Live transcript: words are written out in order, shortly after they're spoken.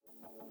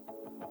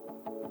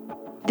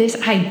this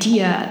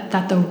idea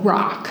that the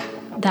rock,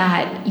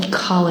 that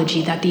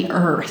ecology, that the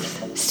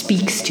earth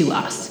speaks to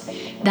us,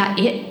 that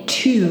it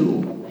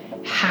too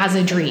has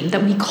a dream,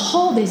 that we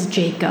call this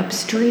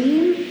Jacob's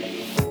dream.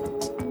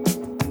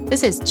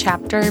 This is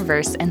Chapter,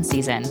 Verse, and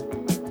Season,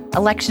 a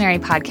lectionary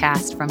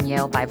podcast from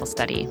Yale Bible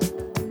Study.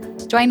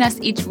 Join us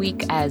each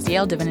week as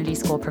Yale Divinity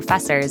School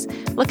professors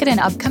look at an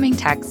upcoming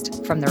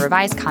text from the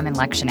Revised Common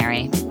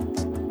Lectionary.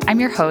 I'm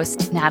your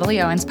host,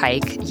 Natalie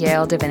Owens-Pike,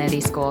 Yale Divinity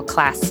School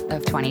Class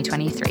of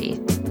 2023.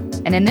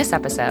 And in this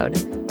episode,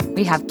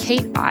 we have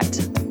Kate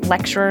Ott,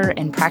 lecturer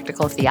in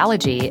practical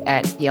theology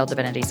at Yale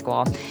Divinity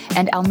School,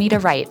 and Almeda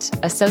Wright,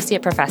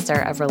 associate professor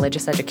of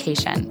religious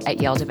education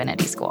at Yale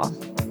Divinity School.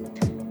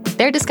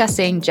 They're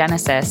discussing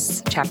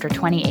Genesis chapter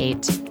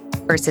 28,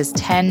 verses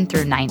 10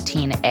 through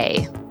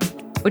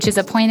 19a, which is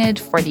appointed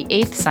for the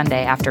 8th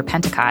Sunday after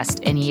Pentecost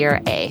in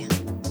year A.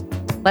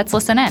 Let's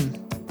listen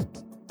in.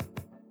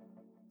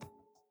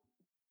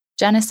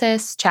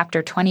 Genesis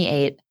chapter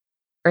 28,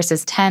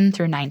 verses 10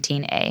 through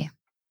 19a.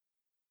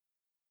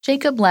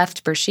 Jacob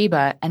left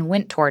Beersheba and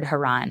went toward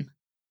Haran.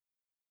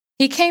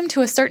 He came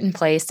to a certain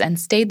place and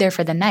stayed there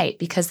for the night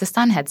because the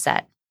sun had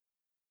set.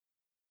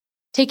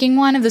 Taking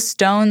one of the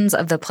stones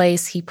of the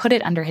place, he put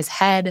it under his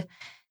head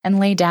and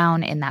lay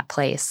down in that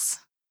place.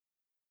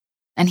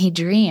 And he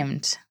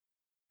dreamed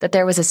that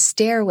there was a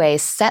stairway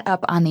set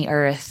up on the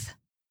earth,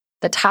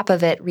 the top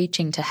of it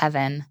reaching to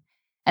heaven,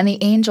 and the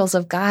angels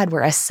of God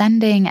were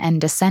ascending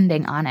and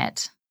descending on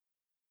it.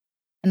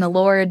 And the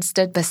Lord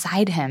stood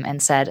beside him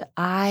and said,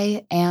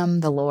 I am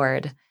the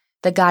Lord,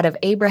 the God of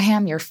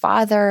Abraham your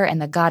father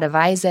and the God of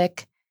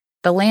Isaac.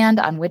 The land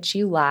on which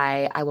you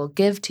lie I will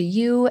give to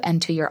you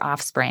and to your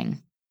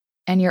offspring.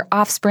 And your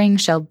offspring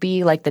shall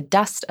be like the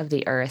dust of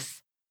the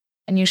earth.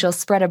 And you shall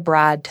spread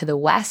abroad to the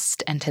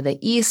west and to the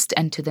east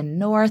and to the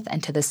north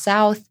and to the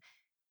south.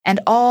 And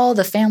all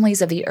the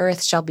families of the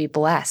earth shall be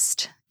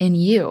blessed in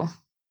you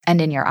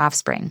and in your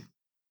offspring.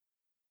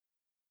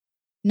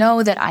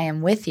 Know that I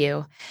am with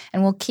you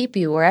and will keep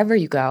you wherever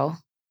you go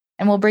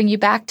and will bring you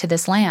back to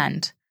this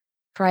land,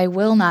 for I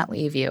will not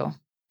leave you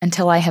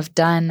until I have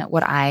done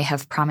what I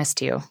have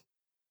promised you.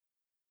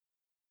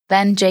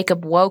 Then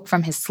Jacob woke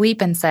from his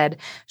sleep and said,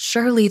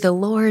 Surely the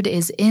Lord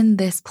is in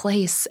this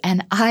place,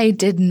 and I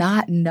did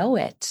not know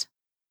it.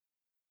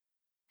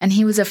 And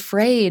he was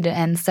afraid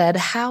and said,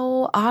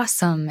 How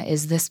awesome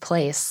is this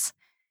place!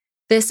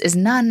 This is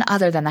none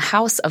other than the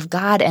house of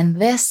God, and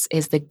this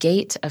is the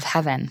gate of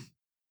heaven.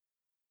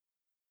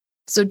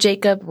 So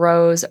Jacob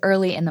rose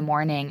early in the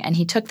morning, and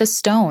he took the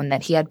stone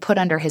that he had put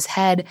under his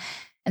head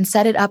and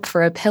set it up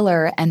for a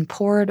pillar and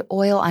poured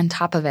oil on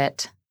top of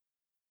it.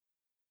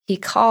 He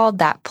called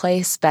that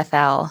place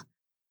Bethel,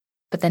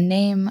 but the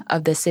name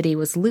of the city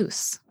was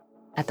Luz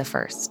at the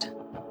first.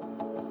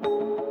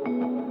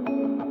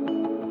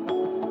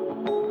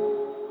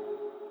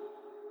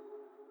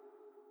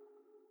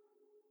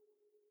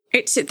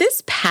 So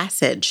this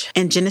passage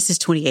in Genesis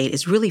 28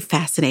 is really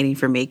fascinating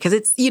for me because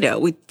it's,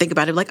 we think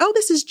about it like, oh,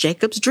 this is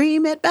Jacob's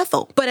dream at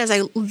Bethel. But as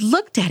I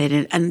looked at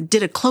it and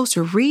did a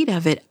closer read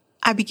of it,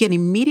 I began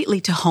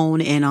immediately to hone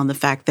in on the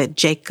fact that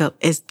Jacob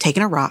is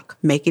taking a rock,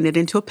 making it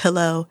into a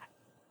pillow,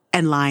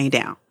 and lying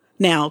down.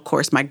 Now, of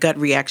course, my gut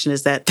reaction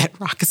is that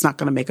rock is not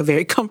going to make a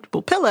very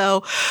comfortable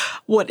pillow.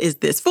 What is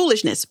this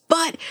foolishness?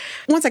 But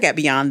once I got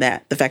beyond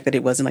that, the fact that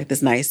it wasn't like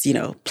this nice,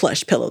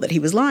 plush pillow that he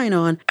was lying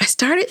on, I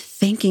started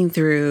thinking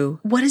through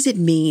what does it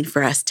mean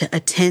for us to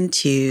attend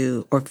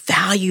to or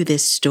value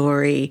this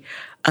story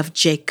of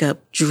Jacob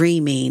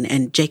dreaming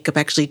and Jacob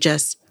actually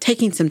just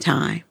taking some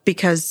time,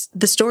 because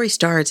the story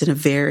starts in a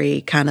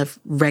very kind of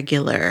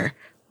regular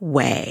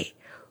way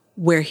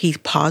where he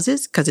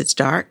pauses because it's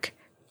dark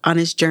on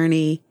his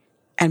journey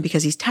and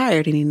because he's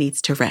tired and he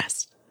needs to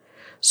rest.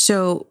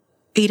 So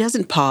he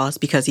doesn't pause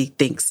because he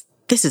thinks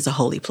this is a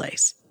holy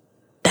place.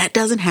 That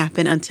doesn't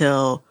happen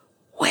until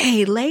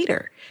way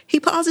later.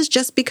 He pauses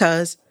just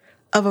because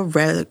of a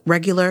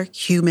regular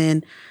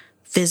human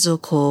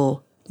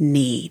physical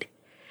need.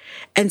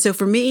 And so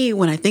for me,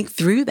 when I think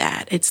through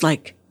that, it's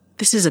like,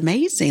 this is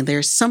amazing.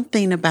 There's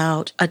something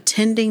about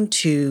attending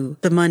to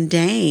the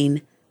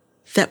mundane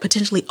that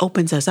potentially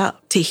opens us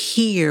up to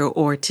hear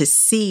or to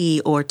see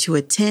or to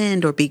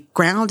attend or be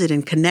grounded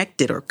and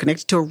connected or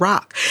connected to a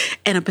rock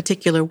in a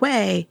particular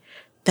way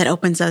that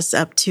opens us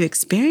up to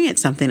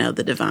experience something of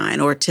the divine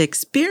or to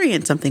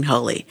experience something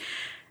holy.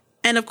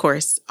 And of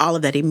course, all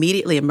of that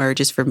immediately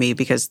emerges for me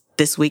because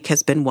this week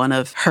has been one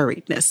of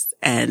hurriedness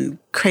and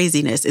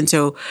craziness. And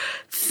so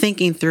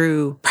thinking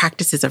through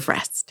practices of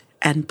rest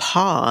and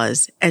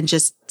pause and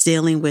just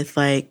dealing with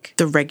like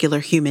the regular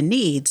human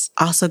needs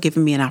also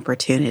given me an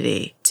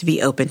opportunity to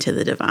be open to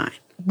the divine.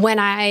 When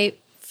I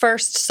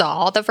first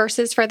saw the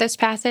verses for this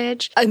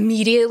passage,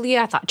 immediately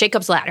I thought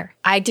Jacob's ladder.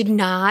 I did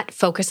not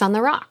focus on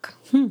the rock.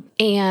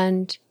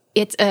 And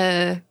it's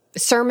a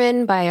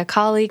sermon by a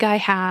colleague I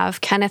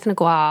have, Kenneth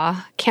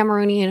Ngwa,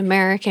 Cameroonian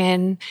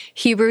American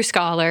Hebrew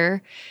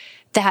scholar,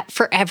 that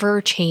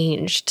forever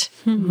changed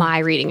my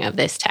reading of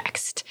this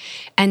text.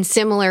 And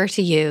similar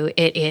to you,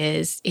 it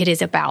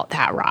is about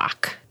that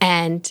rock.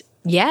 And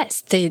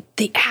yes, the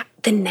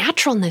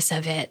naturalness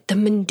of it, the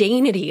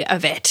mundanity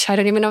of it. I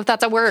don't even know if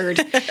that's a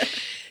word.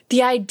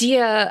 The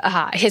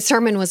idea, his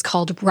sermon was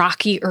called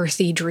Rocky,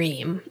 Earthy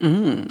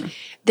Dream.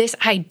 This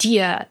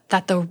idea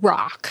that the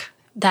rock,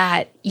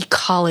 that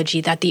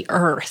ecology, that the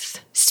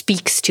earth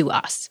speaks to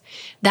us,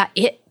 that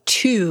it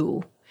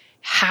too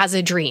has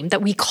a dream,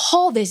 that we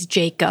call this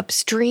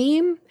Jacob's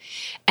dream,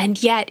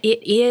 and yet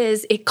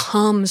it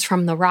comes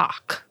from the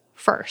rock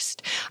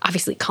first.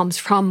 Obviously, it comes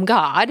from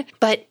God,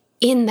 but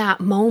in that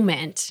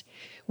moment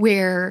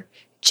where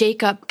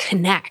Jacob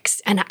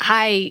connects, and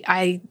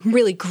I'm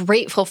really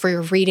grateful for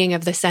your reading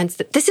of the sense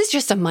that this is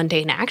just a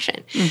mundane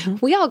action.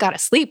 We all got to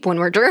sleep when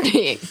we're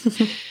journeying.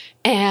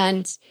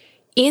 And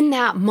in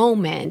that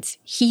moment,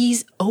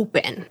 he's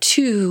open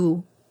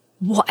to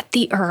what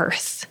the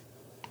earth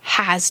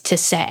has to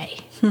say.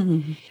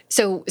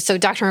 So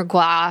Dr.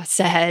 McGuire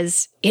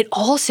says it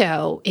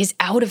also is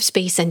out of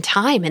space and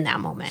time in that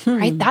moment,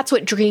 right? That's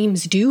what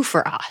dreams do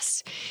for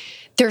us.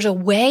 There's a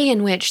way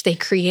in which they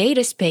create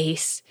a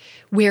space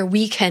where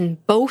we can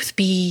both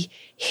be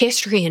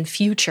history and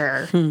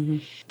future,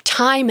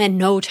 time and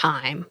no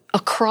time,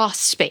 across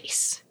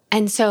space.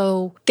 And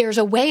so there's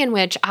a way in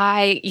which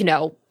I,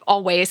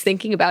 always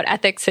thinking about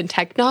ethics and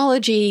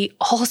technology,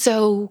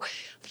 also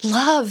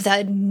love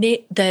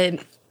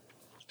the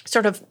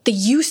sort of the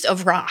use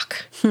of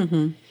rock,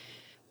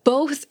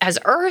 both as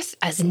earth,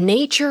 as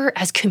nature,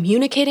 as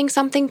communicating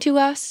something to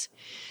us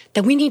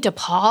that we need to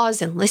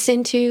pause and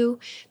listen to,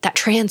 that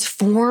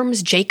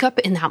transforms Jacob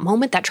in that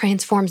moment, that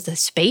transforms the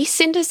space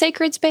into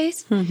sacred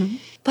space,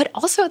 but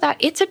also that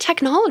it's a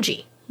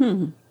technology.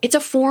 It's a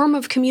form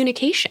of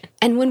communication.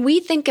 And when we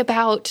think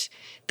about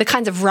the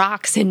kinds of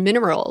rocks and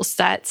minerals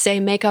that, say,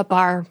 make up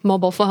our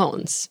mobile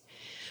phones,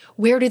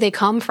 where do they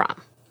come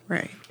from?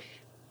 Right.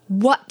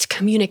 What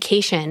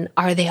communication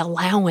are they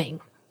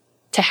allowing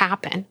to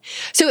happen?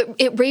 So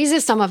it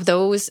raises some of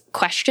those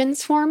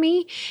questions for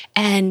me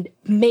and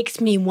makes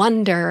me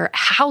wonder,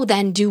 how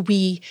then do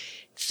we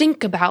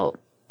think about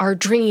our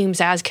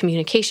dreams as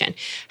communication?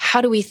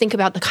 How do we think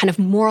about the kind of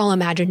moral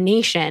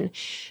imagination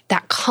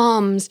that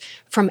comes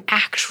from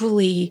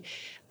actually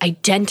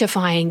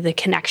identifying the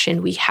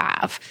connection we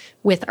have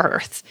with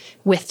Earth,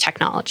 with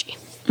technology?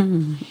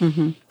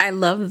 I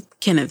love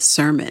Kenneth's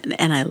sermon,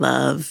 and I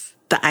love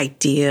the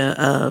idea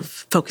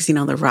of focusing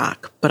on the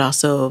rock, but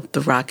also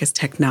the rock as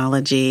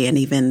technology and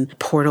even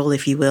portal,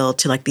 if you will,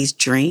 to like these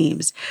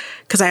dreams.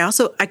 Because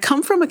I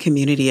come from a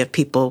community of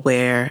people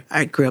where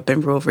I grew up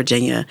in rural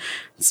Virginia,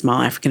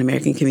 small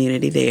African-American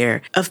community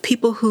there, of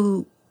people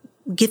who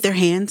get their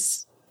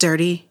hands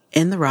dirty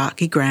in the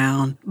rocky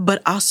ground, but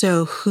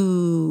also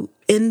who,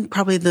 in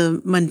probably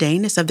the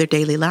mundaneness of their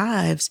daily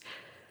lives,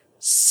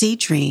 see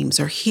dreams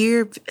or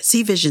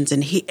see visions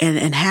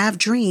and have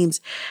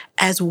dreams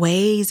as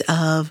ways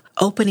of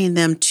opening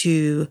them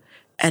to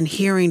and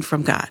hearing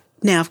from God.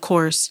 Now, of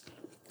course,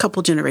 a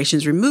couple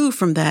generations removed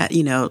from that,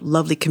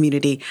 lovely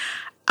community,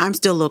 I'm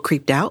still a little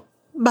creeped out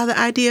by the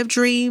idea of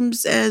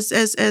dreams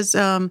as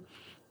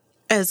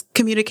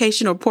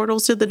communication or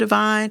portals to the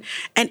divine.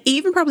 And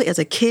even probably as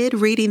a kid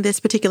reading this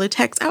particular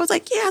text, I was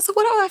like, yeah, so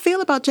what do I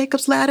feel about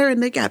Jacob's ladder?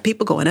 And they got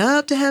people going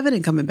up to heaven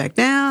and coming back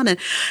down. And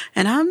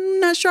I'm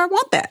not sure I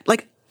want that.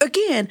 Like,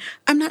 again,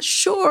 I'm not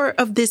sure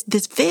of this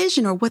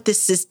vision or what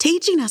this is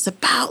teaching us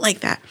about like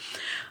that.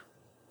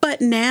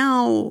 But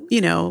now,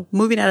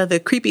 moving out of the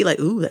creepy, like,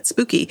 ooh, that's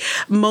spooky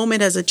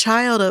moment as a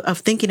child of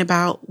thinking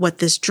about what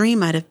this dream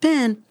might have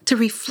been, to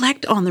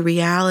reflect on the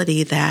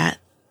reality that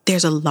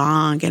there's a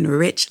long and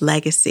rich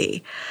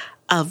legacy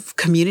of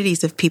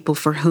communities of people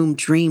for whom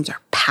dreams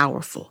are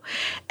powerful,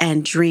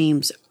 and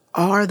dreams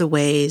are the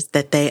ways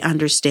that they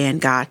understand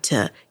God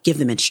to give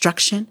them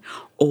instruction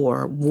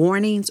or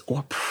warnings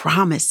or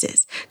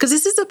promises. Because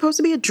this is supposed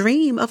to be a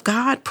dream of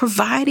God,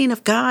 providing,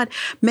 of God,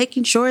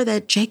 making sure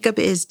that Jacob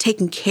is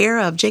taken care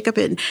of. Jacob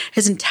and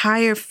his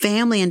entire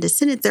family and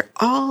descendants, they're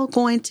all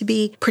going to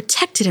be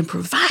protected and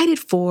provided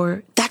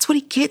for. That's what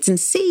he gets and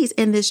sees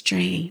in this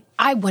dream.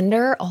 I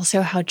wonder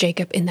also how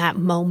Jacob in that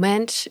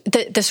moment,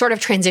 the sort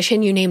of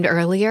transition you named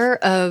earlier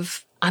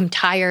of I'm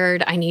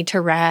tired, I need to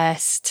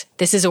rest,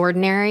 this is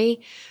ordinary,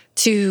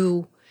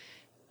 to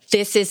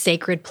this is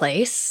sacred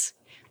place.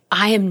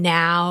 I am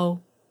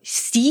now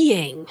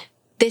seeing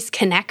this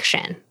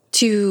connection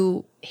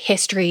to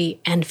history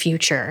and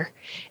future.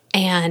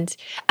 And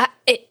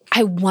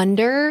I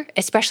wonder,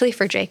 especially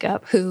for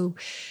Jacob, who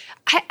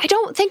I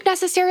don't think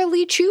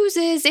necessarily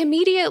chooses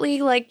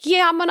immediately, like,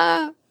 yeah, I'm going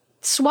to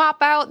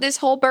swap out this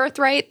whole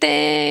birthright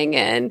thing.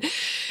 And,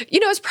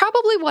 is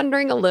probably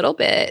wondering a little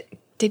bit,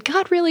 did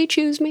God really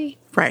choose me?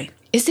 Right.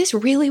 Is this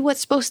really what's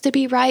supposed to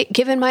be right,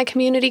 given my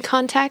community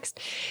context?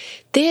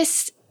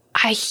 This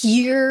I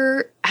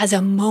hear as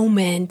a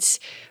moment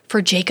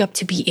for Jacob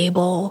to be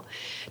able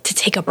to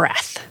take a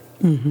breath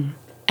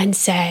and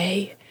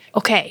say,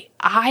 okay,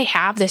 I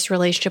have this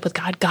relationship with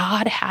God.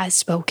 God has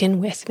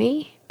spoken with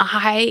me.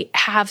 I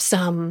have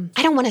some,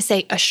 I don't want to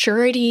say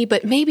assurity,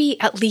 but maybe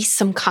at least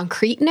some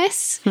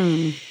concreteness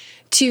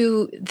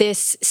to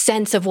this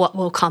sense of what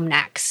will come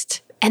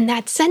next. And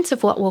that sense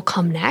of what will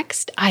come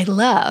next, I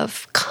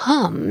love,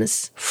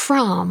 comes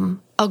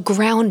from a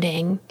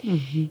grounding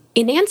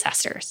in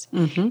ancestors,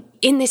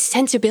 in this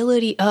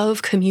sensibility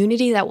of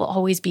community that will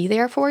always be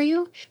there for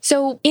you.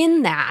 So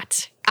in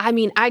that, I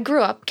mean, I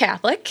grew up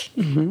Catholic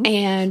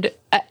and,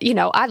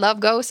 I love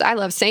ghosts. I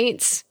love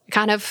saints.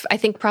 Kind of, I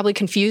think, probably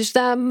confused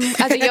them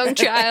as a young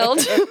child.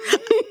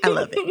 I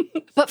love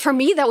it. But for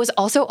me, that was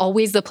also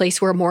always the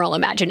place where moral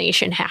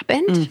imagination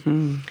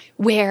happened,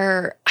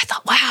 where I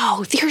thought,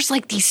 wow, there's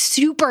like these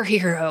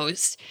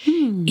superheroes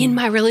in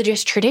my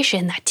religious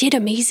tradition that did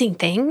amazing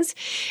things.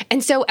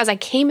 And so as I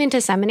came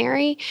into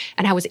seminary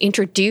and I was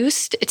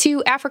introduced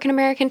to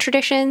African-American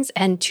traditions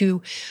and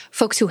to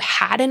folks who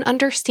had an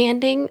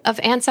understanding of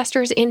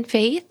ancestors in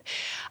faith,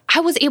 I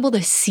was able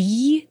to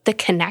see the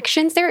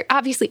connections there.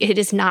 Obviously, it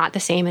is not the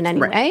same in any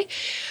way,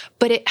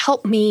 but it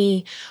helped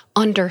me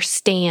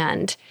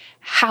understand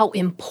how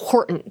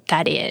important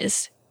that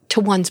is to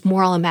one's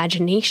moral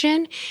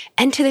imagination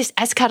and to this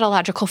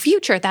eschatological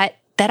future that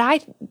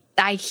I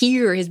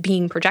hear is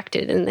being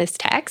projected in this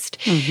text,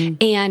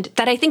 and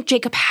that I think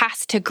Jacob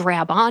has to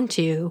grab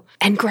onto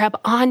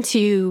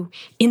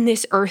in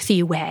this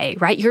earthy way,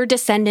 right? Your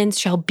descendants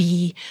shall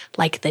be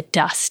like the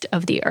dust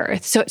of the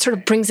earth. So it sort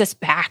of brings us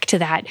back to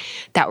that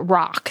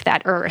rock,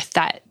 that earth,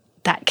 that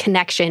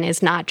connection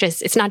is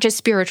it's not just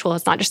spiritual,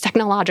 it's not just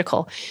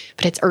technological,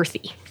 but it's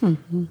earthy.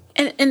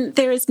 And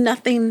there is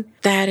nothing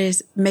that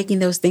is making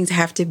those things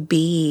have to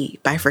be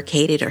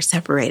bifurcated or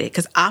separated.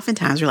 Because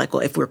oftentimes we're like,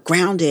 well, if we're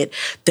grounded,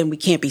 then we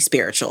can't be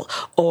spiritual.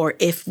 Or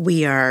if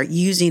we are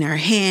using our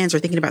hands or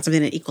thinking about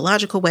something in an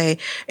ecological way,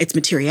 it's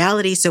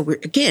materiality. So we're,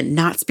 again,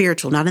 not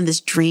spiritual, not in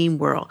this dream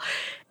world.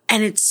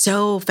 And it's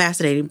so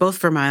fascinating, both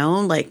for my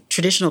own like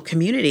traditional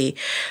community,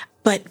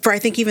 but for I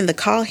think even the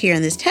call here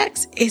in this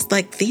text is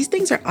like these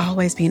things are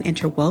always being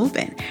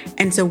interwoven.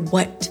 And so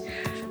what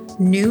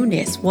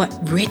newness, what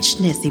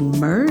richness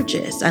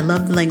emerges? I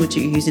love the language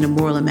you're using of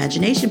moral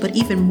imagination, but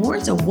even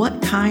more so,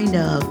 what kind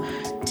of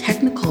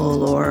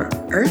technical or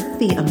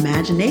earthy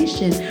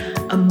imagination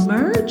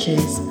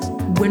emerges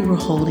when we're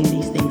holding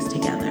these things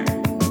together?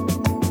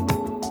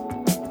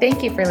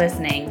 Thank you for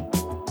listening.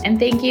 And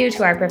thank you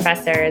to our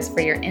professors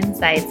for your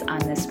insights on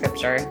this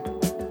scripture.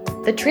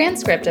 The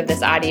transcript of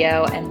this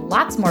audio and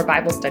lots more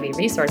Bible study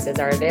resources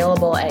are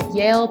available at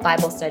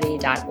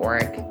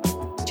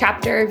yalebiblestudy.org.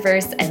 Chapter,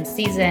 Verse, and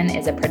Season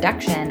is a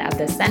production of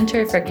the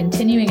Center for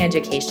Continuing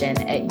Education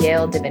at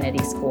Yale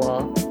Divinity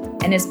School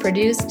and is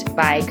produced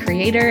by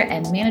creator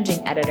and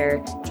managing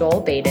editor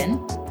Joel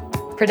Baden,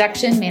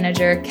 production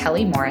manager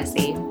Kelly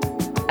Morrissey,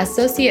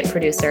 associate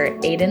producer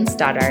Aidan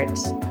Stoddart,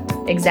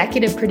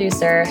 executive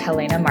producer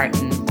Helena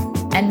Martin,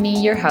 and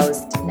me, your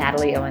host,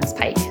 Natalie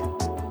Owens-Pike.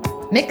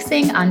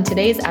 Mixing on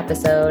today's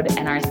episode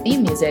and our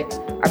theme music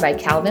are by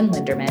Calvin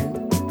Linderman.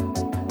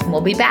 And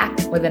we'll be back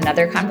with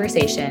another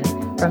conversation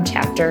from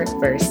Chapter,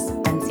 Verse,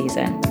 and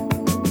Season.